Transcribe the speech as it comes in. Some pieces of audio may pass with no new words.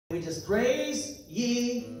we just praise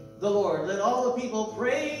ye the Lord. Let all the people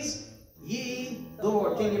praise ye the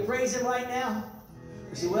Lord. Can you praise Him right now?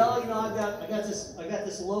 You say, well, you know, I got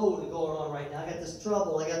this load going on right now. I got this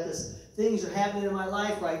trouble. I got this things are happening in my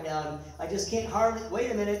life right now, and I just can't hardly.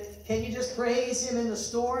 Wait a minute. Can you just praise Him in the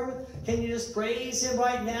storm? Can you just praise Him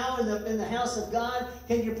right now in the house of God?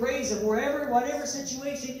 Can you praise Him whatever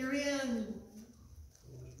situation you're in?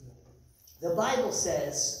 The Bible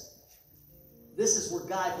says this is where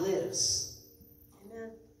God lives.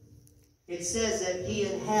 Amen. It says that He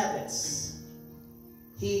inhabits.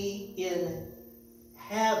 He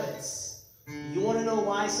inhabits. You want to know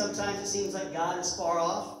why sometimes it seems like God is far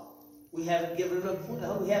off? We haven't given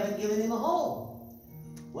Him a home.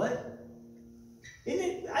 What?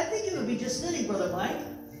 I think it would be just fitting, Brother Mike,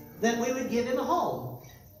 that we would give Him a home.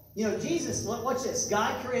 You know, Jesus, watch this.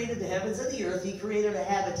 God created the heavens and the earth. He created a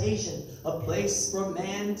habitation, a place for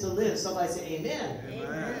man to live. Somebody say amen.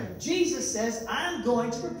 Amen. Jesus says, I'm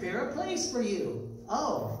going to prepare a place for you.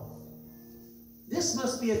 Oh. This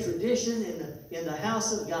must be a tradition in the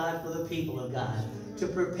house of God for the people of God. To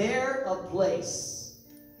prepare a place.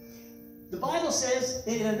 The Bible says,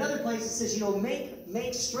 in another place, it says, you know,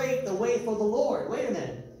 make straight the way for the Lord. Wait a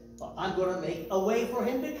minute. I'm going to make a way for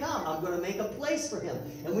Him to come. I'm going to make a place for Him.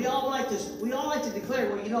 And we all like to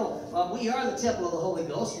declare, well, you know, we are the temple of the Holy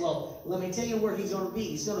Ghost. Well, let me tell you where He's going to be.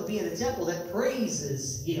 He's going to be in a temple that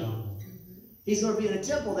praises Him. He's going to be in a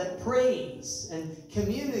temple that prays and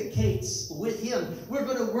communicates with Him. We're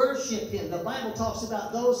going to worship Him. The Bible talks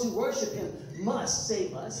about those who worship Him must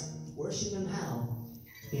worship Him how?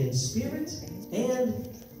 In spirit and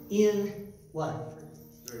in what?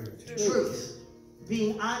 Truth.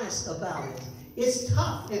 Being honest about it. It's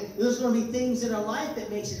tough. There's going to be things in our life that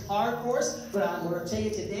makes it hard for us. But I'm going to tell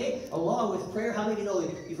you today, along with prayer, how many of you know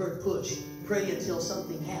you've heard push? Pray until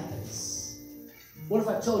something happens. What if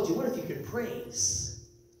I told you, what if you could praise?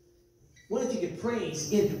 What if you could praise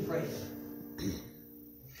into prayer?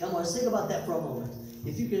 Come on, let's think about that for a moment.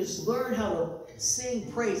 If you could just learn how to sing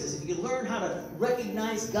praises, if you could learn how to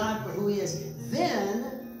recognize God for who He is,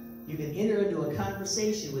 then you can enter into a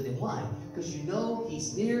conversation with Him. Why? Because you know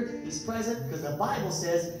He's near, He's present, because the Bible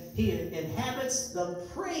says He inhabits the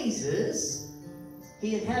praises.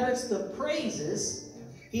 He inhabits the praises.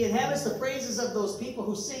 He inhabits the praises of those people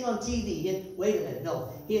who sing on TV. Wait a minute,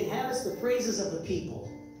 no. He inhabits the praises of the people.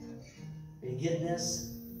 Are you getting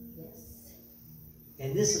this? Yes.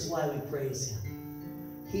 And this is why we praise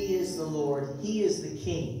Him. He is the Lord. He is the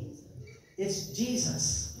King. It's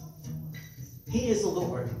Jesus. He is the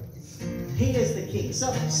Lord. He is the King.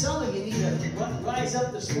 Some of you need to rise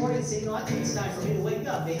up this morning and say, you know, I think it's time for me to wake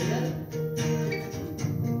up. Amen?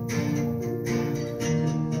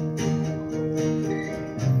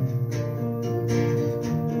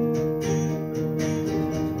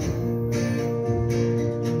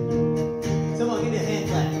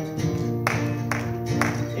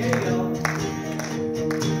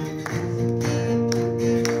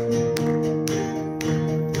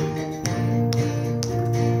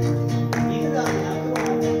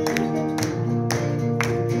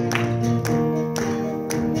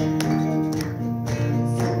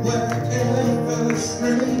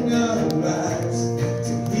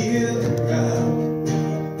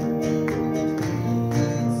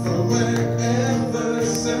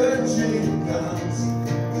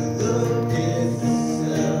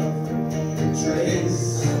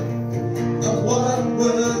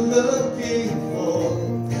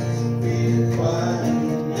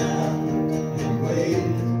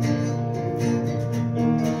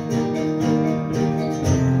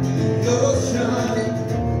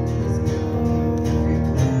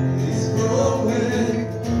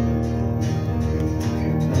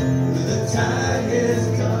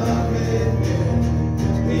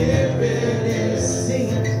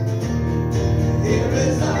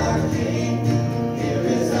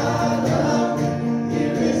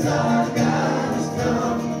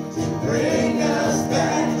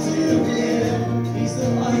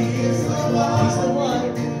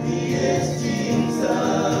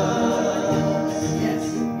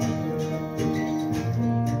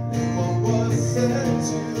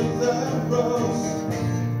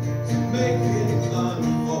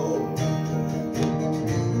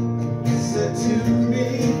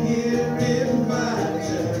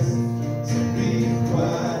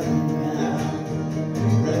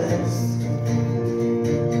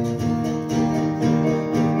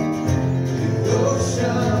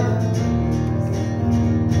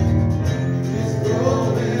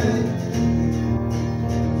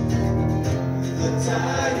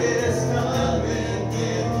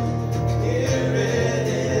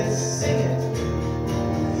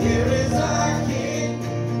 Here is our King,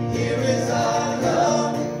 here is our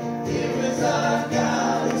love, here is our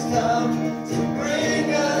God who's come to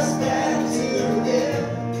bring us back to Him.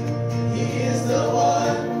 He is the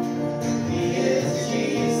one, He is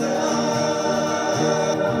Jesus.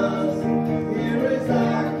 Here is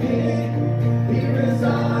our King, here is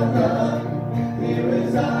our love, here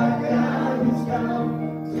is our God who's come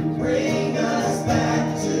to bring us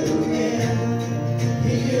back to Him.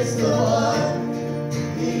 He is the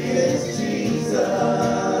one, He is Jesus.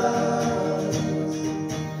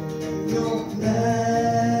 Your majesty.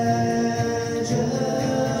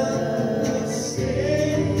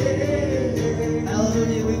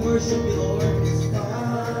 Hallelujah, we worship you, Lord.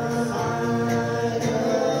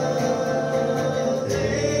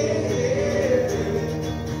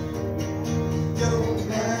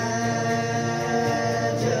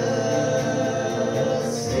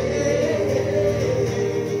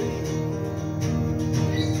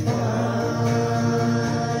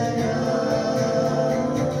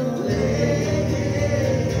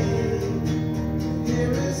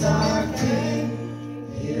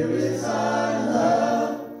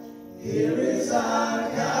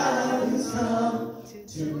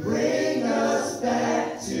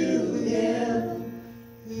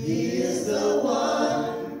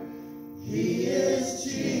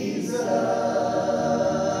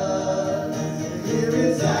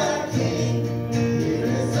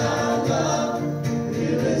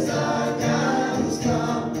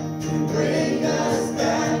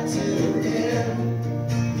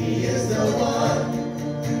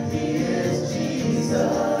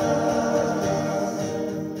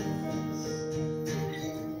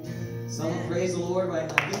 Someone praise the Lord right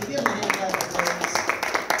now. Give him a hand clap of praise.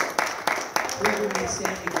 We're going to be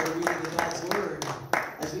standing there reading God's Word,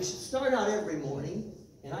 as we should start out every morning.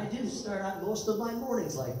 And I do start out most of my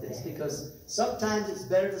mornings like this, because sometimes it's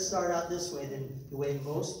better to start out this way than the way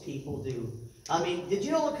most people do. I mean, did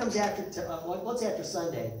you know what comes after, what's after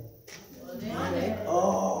Sunday? Monday.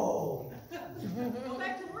 Oh. Go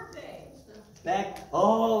back to work day.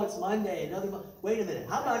 Oh, it's Monday, another month. Wait a minute,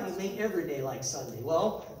 how about you make every day like Sunday?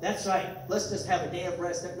 Well, that's right. Let's just have a day of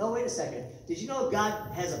rest. No, wait a second. Did you know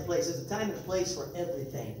God has a place? There's a time and a place for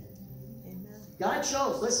everything. Amen. God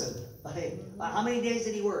chose, listen, hey, how many days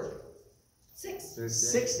did He work? 6.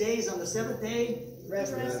 6 days. On the 7th day?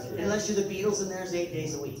 Rest. Unless you're the Beatles, and there's 8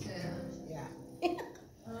 days a week. Yeah.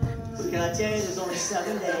 But can I tell you, there's only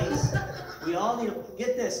 7 days. We all need to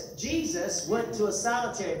get this. Jesus went to a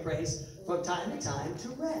solitary place from time to time to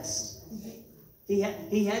rest. He had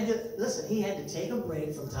to, listen, He had to take a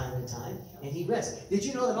break from time to time, and He rested. Did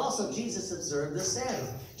you know that also Jesus observed the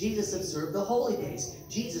Sabbath? Jesus observed the holy days.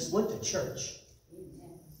 Jesus went to church.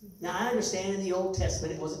 Now, I understand in the Old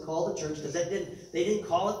Testament it wasn't called the church, because they didn't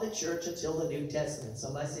call it the church until the New Testament.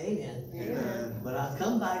 Somebody say amen. Amen. But I've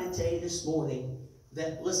come by to tell you this morning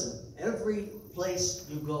that, listen, every place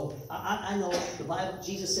you go, I know the Bible,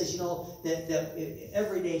 Jesus says, you know, that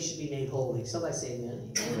every day should be made holy. Somebody say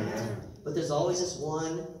amen. Amen. But there's always this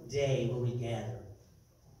one day where we gather.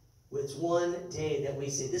 It's one day that we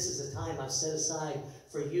say, this is a time I've set aside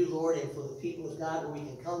for you, Lord, and for the people of God, where we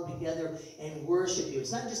can come together and worship you.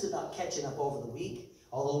 It's not just about catching up over the week,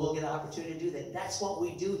 although we'll get an opportunity to do that. That's what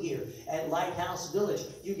we do here at Lighthouse Village.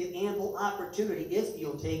 You get ample opportunity, if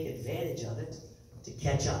you'll take advantage of it, to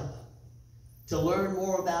catch up, to learn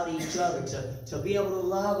more about each other, to be able to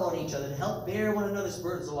love on each other, to help bear one another's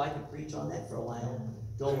burdens. Oh, I could preach on that for a while.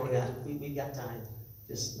 Don't worry, we've got time.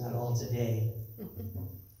 Just not all today.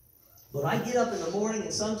 But I get up in the morning,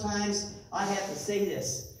 and sometimes I have to say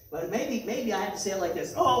this. But maybe I have to say it like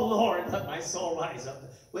this. Oh, Lord, let my soul rise up.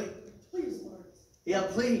 Wait. Please, Lord. Yeah,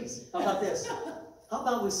 please. How about this? How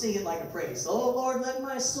about we sing it like a praise? Oh, Lord, let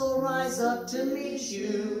my soul rise up to meet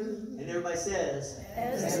you. And everybody says,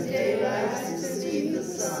 As the day rises to meet the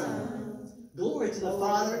sun. Glory to the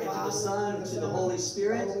Father, and to the Son, and to the Holy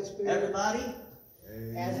Spirit. Everybody?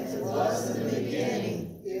 As it was in the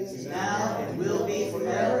beginning, Is now, and will be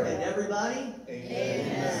forever. And everybody?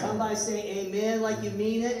 Amen. Somebody say amen like you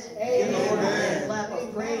mean it. Give the Lord a hand clap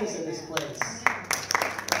of praise in this place.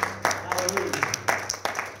 Hallelujah.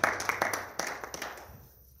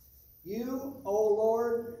 You, O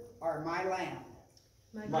Lord, are my lamp.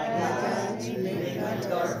 My God, you make my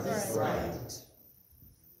darkness bright.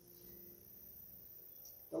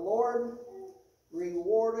 The Lord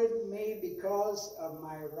rewarded me because of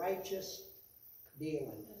my righteous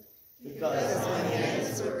dealing. Because my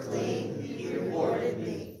hands were clean, He rewarded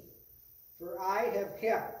me. For I have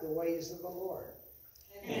kept the ways of the Lord.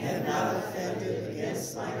 And have not offended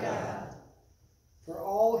against my God. For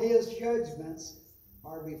all His judgments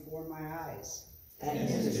are before my eyes. and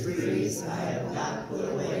his decrees I have not put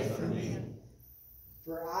away from me.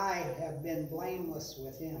 For I have been blameless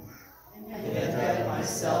with him. And have kept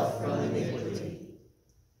myself from iniquity.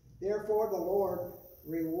 Therefore the Lord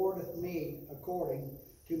rewardeth me according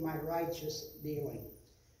to my righteous dealing.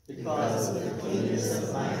 Because of the cleanness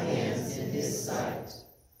of my hands in his sight.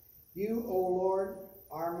 You, O Lord,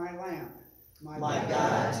 are my lamp. My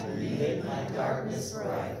God, you make my darkness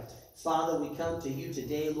bright. Father, we come to you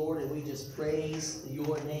today, Lord, and we just praise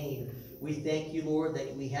your name. We thank you, Lord,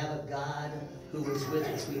 that we have a God who is with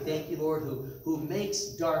us. We thank you, Lord, who makes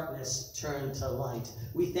darkness turn to light.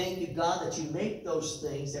 We thank you, God, that you make those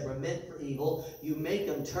things that were meant for evil. You make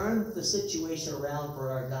them turn the situation around for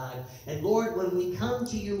our God. And Lord, when we come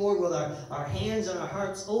to you, Lord, with our hands and our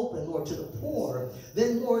hearts open, Lord, to the poor,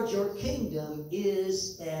 then, Lord, your kingdom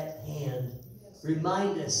is at hand.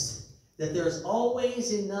 Remind us that there's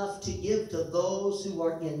always enough to give to those who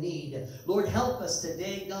are in need. Lord, help us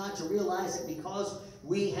today, God, to realize that because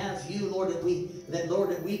we have you, Lord, that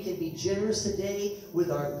we can be generous today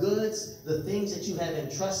with our goods, the things that you have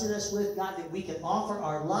entrusted us with, God, that we can offer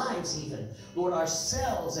our lives even, Lord,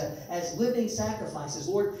 ourselves as living sacrifices.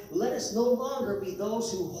 Lord, let us no longer be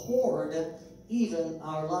those who hoard even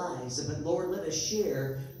our lives. But Lord, let us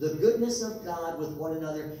share the goodness of God with one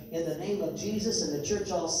another in the name of Jesus. And the church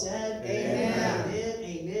all said, Amen. Amen.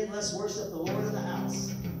 Amen. Let's worship the Lord of the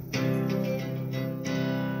house.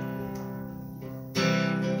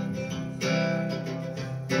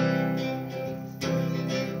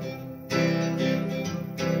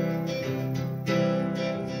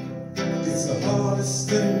 It's the hardest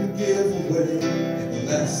thing to give away, and the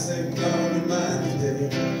last thing on your mind today.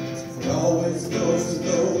 It always goes to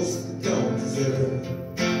those that don't deserve.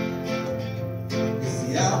 It's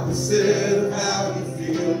the opposite of how you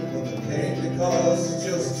feel when the pain they cause is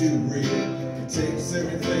just too real. It takes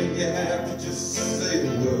everything you have to just say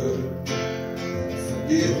the word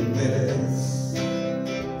forgiveness.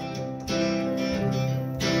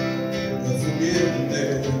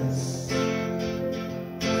 Forgiveness.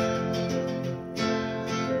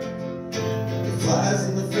 It flies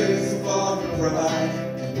in the face of all your pride.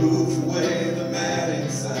 Moves away the mad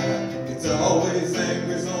inside. It's always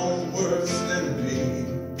anger's own worst enemy.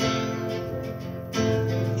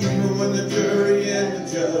 Even when the jury and the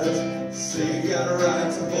judge say you got a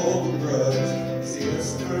right to hold a grudge, see a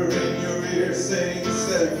whisper in your ear saying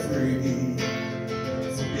set free.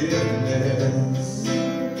 Forgiveness.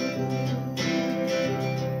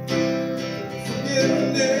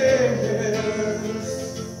 Forgiveness.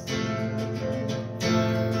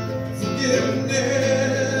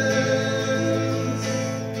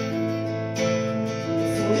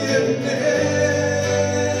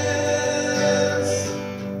 Forgiveness.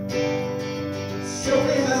 Show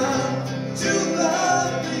me how to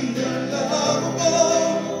love the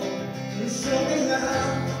unlovable. Show me how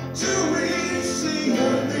to reach the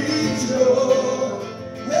unreachable.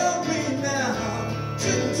 Help me now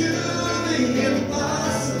to do the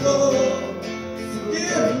impossible.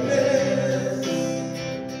 Forgiveness.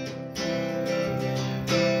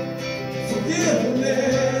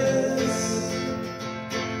 Forgiveness.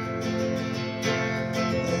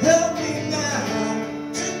 Help me now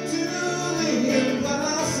to do the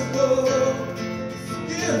impossible.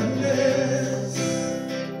 Forgiveness.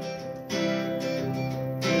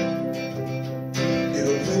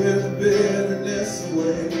 It'll clear the bitterness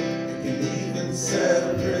away. It can even set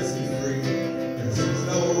a person free. There's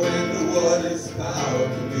no end to what His power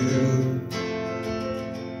can do.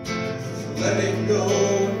 So let it go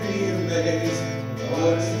and be amazed at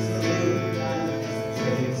what He's doing.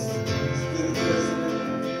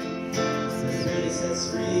 As many sets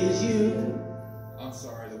free as you. I'm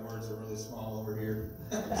sorry, the words are really small over here.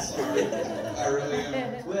 I'm sorry. I really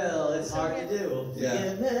am. Well, it's hard to do. Yeah.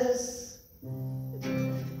 Forgiveness.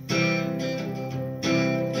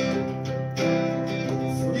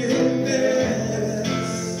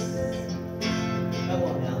 Forgiveness. Come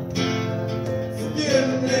on now.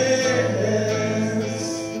 Forgiveness.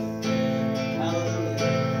 Hallelujah.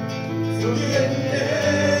 Forgiveness.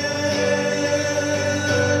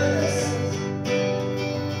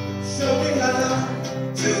 Show me how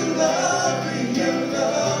to love the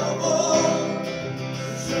unlovable.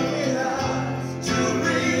 Show me how to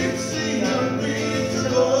reach the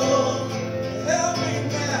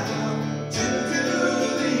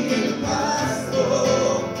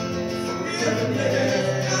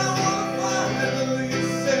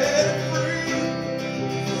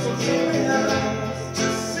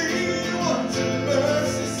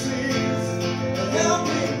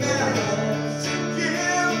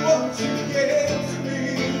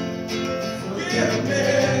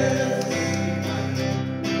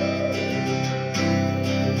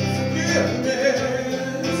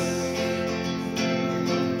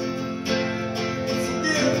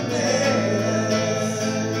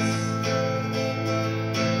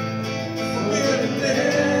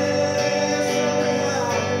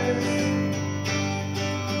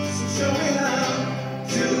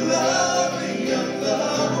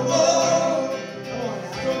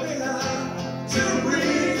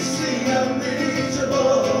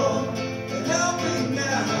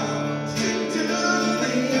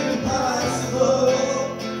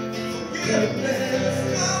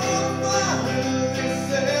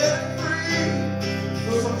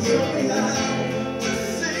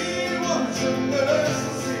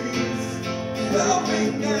Help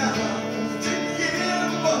me now to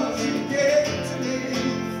give what you gave to me.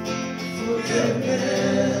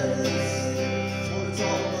 Forgiveness. That's what it's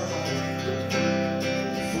all about.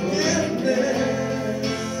 Forgiveness.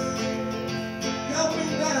 Help me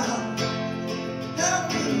now. Help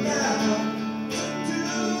me now to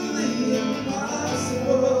do the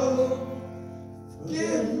impossible.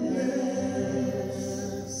 Forgiveness.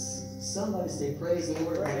 Somebody say, praise the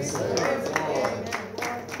Lord. Praise the Lord.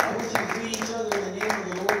 I wish you greet each other in the name of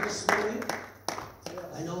the Lord this morning.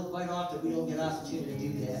 I know quite often we don't get an opportunity to do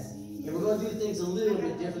that. And we're going to do things a little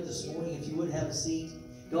bit different this morning. If you would have a seat.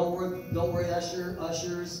 Don't worry,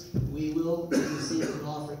 ushers. We will receive an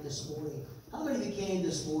offering this morning. How many of you came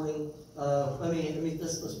this morning?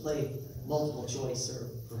 Let's play multiple choice or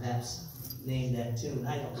perhaps name that tune.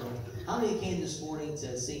 I don't know. How many came this morning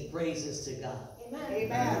to sing praises to God?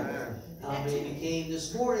 Amen. How many of you came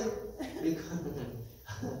this morning?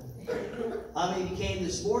 How many of you came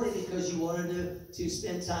this morning because you wanted to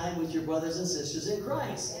spend time with your brothers and sisters in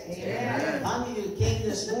Christ? Amen. How many of you came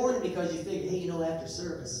this morning because you figured, hey, after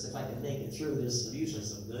service, if I can make it through, there's usually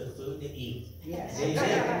some good food to eat? Yes.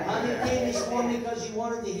 Amen. How many came this morning because you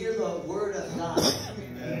wanted to hear the Word of God?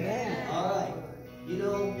 Amen. All right.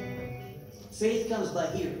 Faith comes by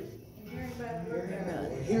hearing. Hearing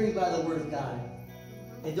by the Word of God.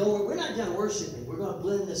 And don't worry, we're not done worshiping. We're going to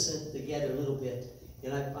blend this in together a little bit.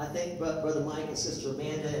 And I thank Brother Mike and Sister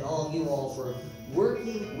Amanda and all of you all for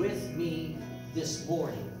working with me this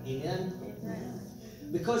morning. Amen?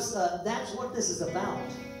 Because that's what this is about.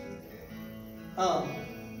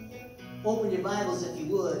 Open your Bibles, if you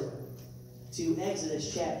would, to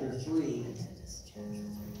Exodus chapter 3.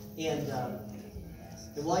 And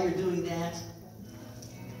while you're doing that,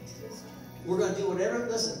 we're going to do whatever.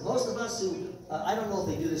 Listen, most of us who, I don't know if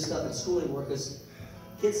they do this stuff in school anymore because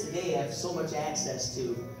kids today have so much access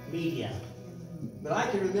to media. But I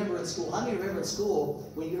can remember in school, how many remember in school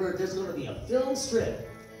when you heard there's going to be a film strip?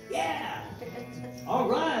 Yeah! All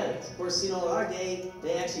right! Of course, in our day,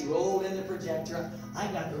 they actually rolled in the projector. I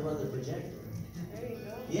got to run the projector. There you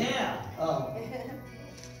go. Yeah!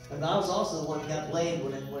 And I was also the one who got blamed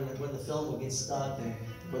when the film would get stuck and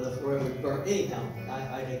where it would burn. Anyhow,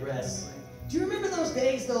 I digress. Do you remember those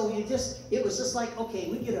days though? It was just like, okay,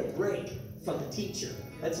 we get a break from the teacher.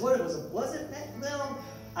 That's what it was. Was it that? No.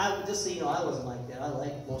 I just so you know, I wasn't like that. I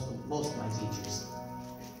like most of my teachers.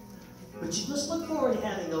 But you just look forward to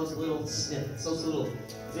having those little snippets, those little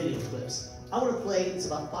video clips. I want to play. It's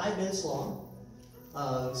about 5 minutes long.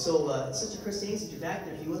 Sister Christine, since you're back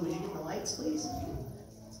there, if you would you get the lights, please?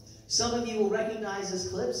 Some of you will recognize this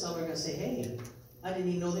clip. Some are going to say, hey, I didn't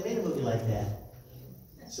even know they made a movie like that.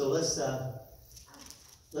 So let's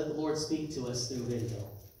let the Lord speak to us through video.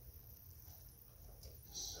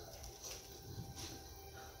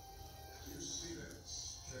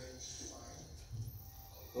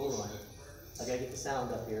 Hold on. I gotta get the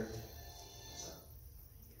sound up here.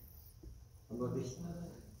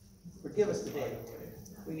 Forgive us today.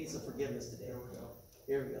 We need some forgiveness today.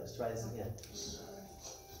 Here we go. Let's try this again.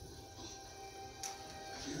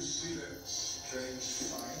 Do you see that strange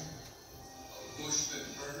sign? A bush that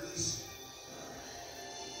burns?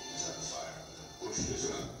 It's on fire. The bush does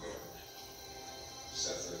not burn.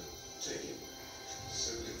 Seth, take it.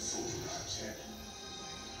 Sibling food content.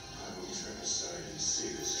 I will turn aside and see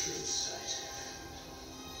this great sight.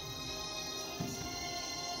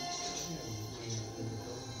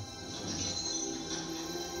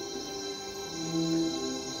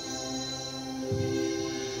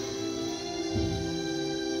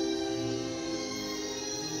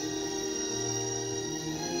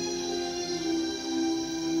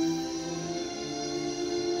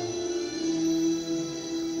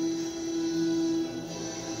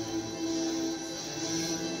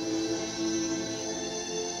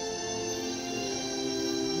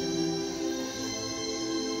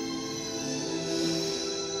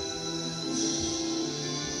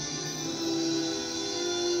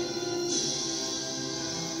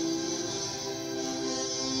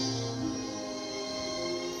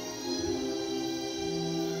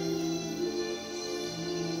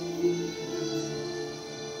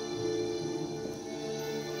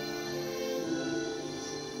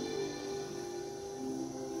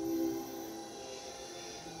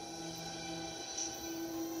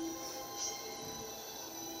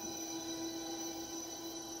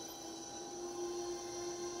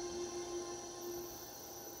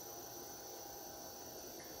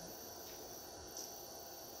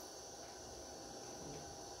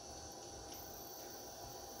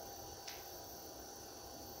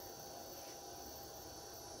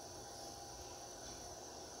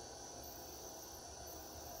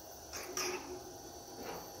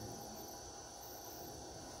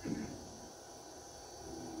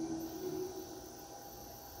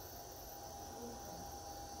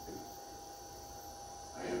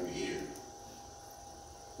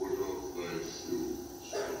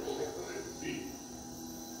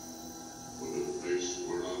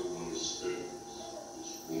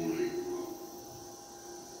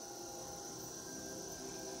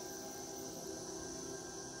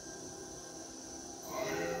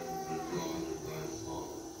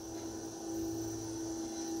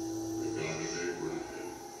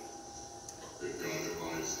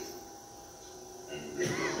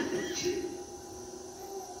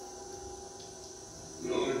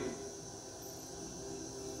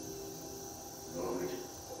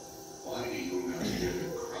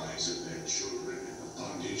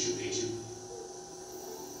 nation, ain't you?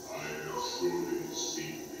 I have surely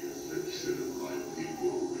seen the affliction of my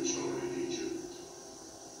people which are in Egypt,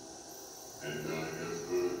 and I have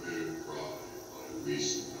heard their cry by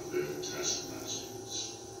reason of their taskmasters,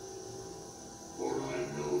 for I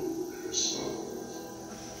know their sorrows.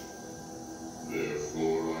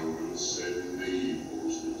 Therefore I will send thee,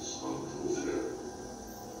 Moses, unto Pharaoh,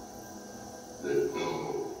 that thou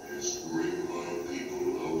mayest bring my people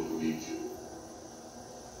out of Egypt.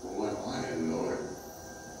 Who am I, Lord,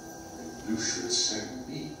 that you should send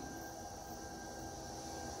me?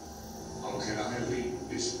 How can I lead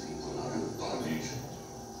this people out of bondage?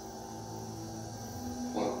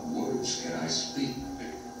 What words can I speak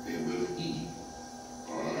that they will heed?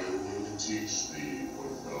 I will teach thee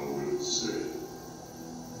what thou wilt say.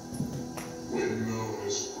 When thou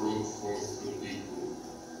hast brought forth the people,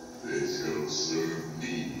 they shall serve me